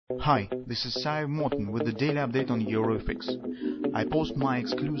Hi, this is Sive Morten with the daily update on EuroFX. I post my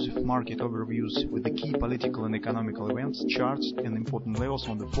exclusive market overviews with the key political and economical events, charts and important levels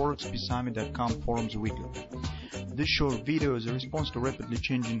on the ForexPeaceArmy.com forums weekly. This short video is a response to rapidly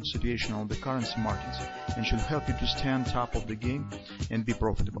changing situation on the currency markets and should help you to stay on top of the game and be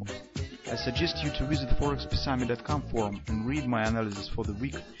profitable. I suggest you to visit ForexPeaceArmy.com forum and read my analysis for the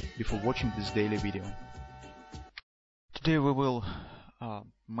week before watching this daily video. Today we will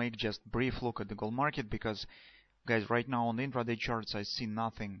make just brief look at the gold market because, guys, right now on the intraday charts I see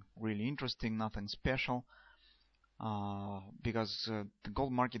nothing really interesting, nothing special, because the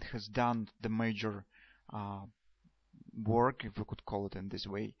gold market has done the major work, if we could call it in this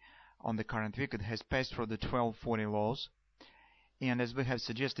way, on the current week. It has passed through the 1240 lows, and as we have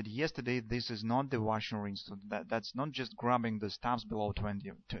suggested yesterday, this is not the washing rinse. So that's not just grabbing the stops below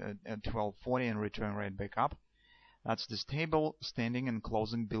 1240 and return right back up. That's the stable standing and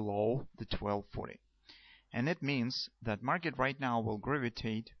closing below the 1240. And it means that market right now will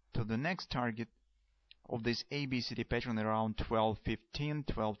gravitate to the next target of this ABCD pattern around 1215,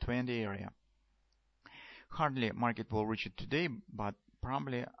 1220 area. Hardly market will reach it today, but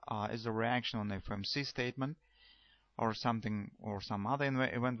probably as a reaction on FOMC statement or something, or some other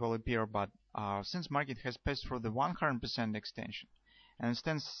event will appear. But since market has passed through the 100% extension and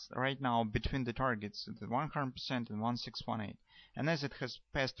stands right now between the targets, the 100% and 1618, and as it has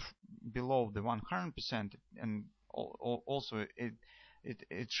passed below the 100%, and also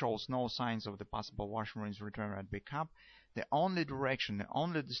it shows no signs of the possible wash and rinse return right back up, the only direction, the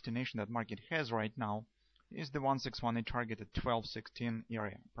only destination that market has right now is the 1618 target at 1216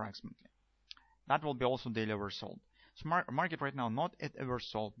 area approximately. That will be also daily oversold. So market right now not at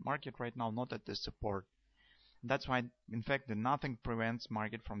oversold, market right now not at the support. That's why, in fact, nothing prevents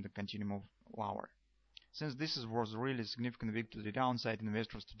market from the continue move lower. Since this was really significant week to the downside,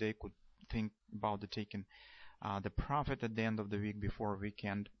 investors today could think about taking the profit at the end of the week before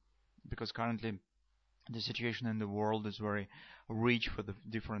weekend, because currently the situation in the world is very rich for the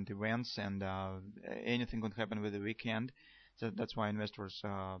different events, and anything could happen with the weekend. So that's why investors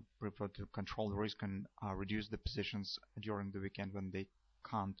prefer to control the risk and reduce the positions during the weekend when they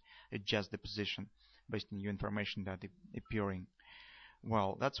can't adjust the position based on new information that is appearing.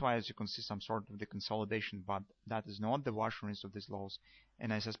 Well, that's why, as you can see, some sort of the consolidation, but that is not the wash and rinse of these lows,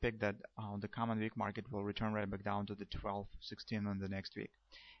 and I suspect that the common week market will return right back down to the 1216 on the next week.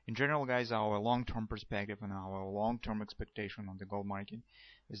 In general, guys, our long-term perspective and our long-term expectation on the gold market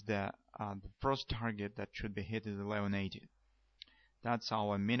is the first target that should be hit is 1180. That's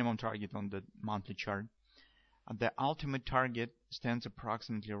our minimum target on the monthly chart. The ultimate target stands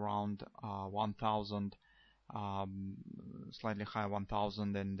approximately around 1000, slightly higher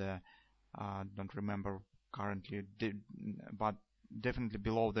 1000, and don't remember currently, but definitely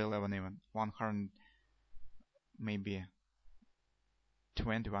below the 11 even 100, maybe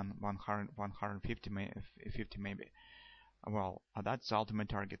 21, 150, 50 maybe. Well, that's the ultimate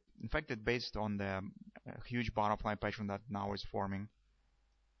target. In fact, it's based on the huge butterfly pattern that now is forming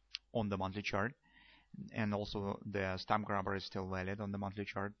on the monthly chart. And also the stamp grabber is still valid on the monthly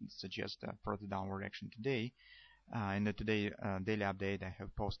chart. It suggests further downward action today. In the today daily update, I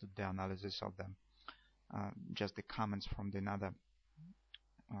have posted the analysis of the just the comments from the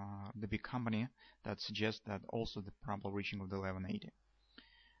big company that suggests that also the probable reaching of the 1180.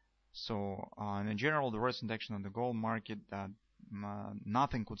 So in general, the recent action on the gold market,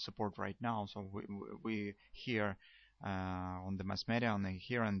 nothing could support right now. So we hear on the mass media, on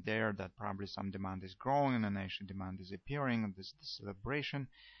here and there, that probably some demand is growing and actually demand is appearing. This is the celebration,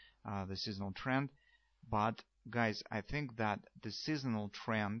 the seasonal trend. But guys, I think that the seasonal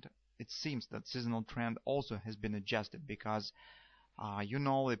trend, it seems that seasonal trend also has been adjusted, because you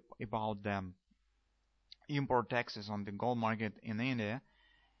know about the import taxes on the gold market in India,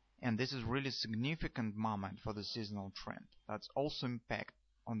 and this is really significant moment for the seasonal trend. That's also impact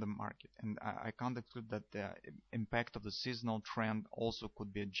on the market, and I can't exclude that the impact of the seasonal trend also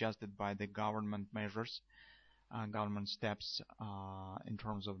could be adjusted by the government measures, government steps in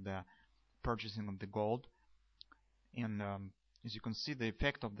terms of the purchasing of the gold. And as you can see, the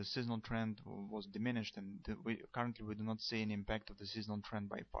effect of the seasonal trend was diminished, and currently we do not see any impact of the seasonal trend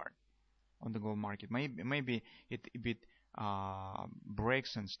by far on the gold market. Maybe it a bit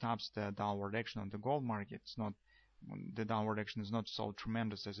breaks and stops the downward action on the gold market. It's not, the downward action is not so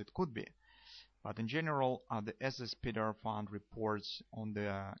tremendous as it could be, but in general, the SSPDR fund reports on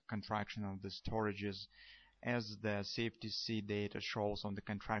the contraction of the storages, as the CFTC data shows on the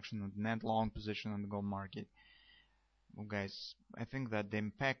contraction of the net long position on the gold market. Well, guys, I think that the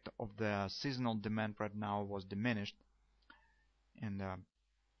impact of the seasonal demand right now was diminished, and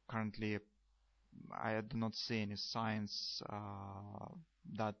currently I do not see any signs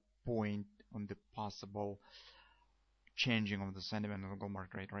that point on the possible changing of the sentiment of the gold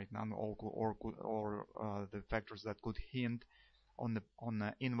market right now, or the factors that could hint on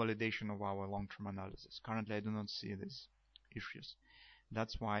the invalidation of our long-term analysis. Currently, I do not see these issues.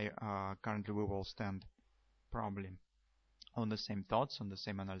 That's why currently we will stand probably on the same thoughts, on the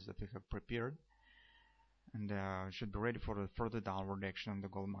same analysis that we have prepared, and should be ready for the further downward action on the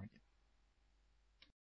gold market.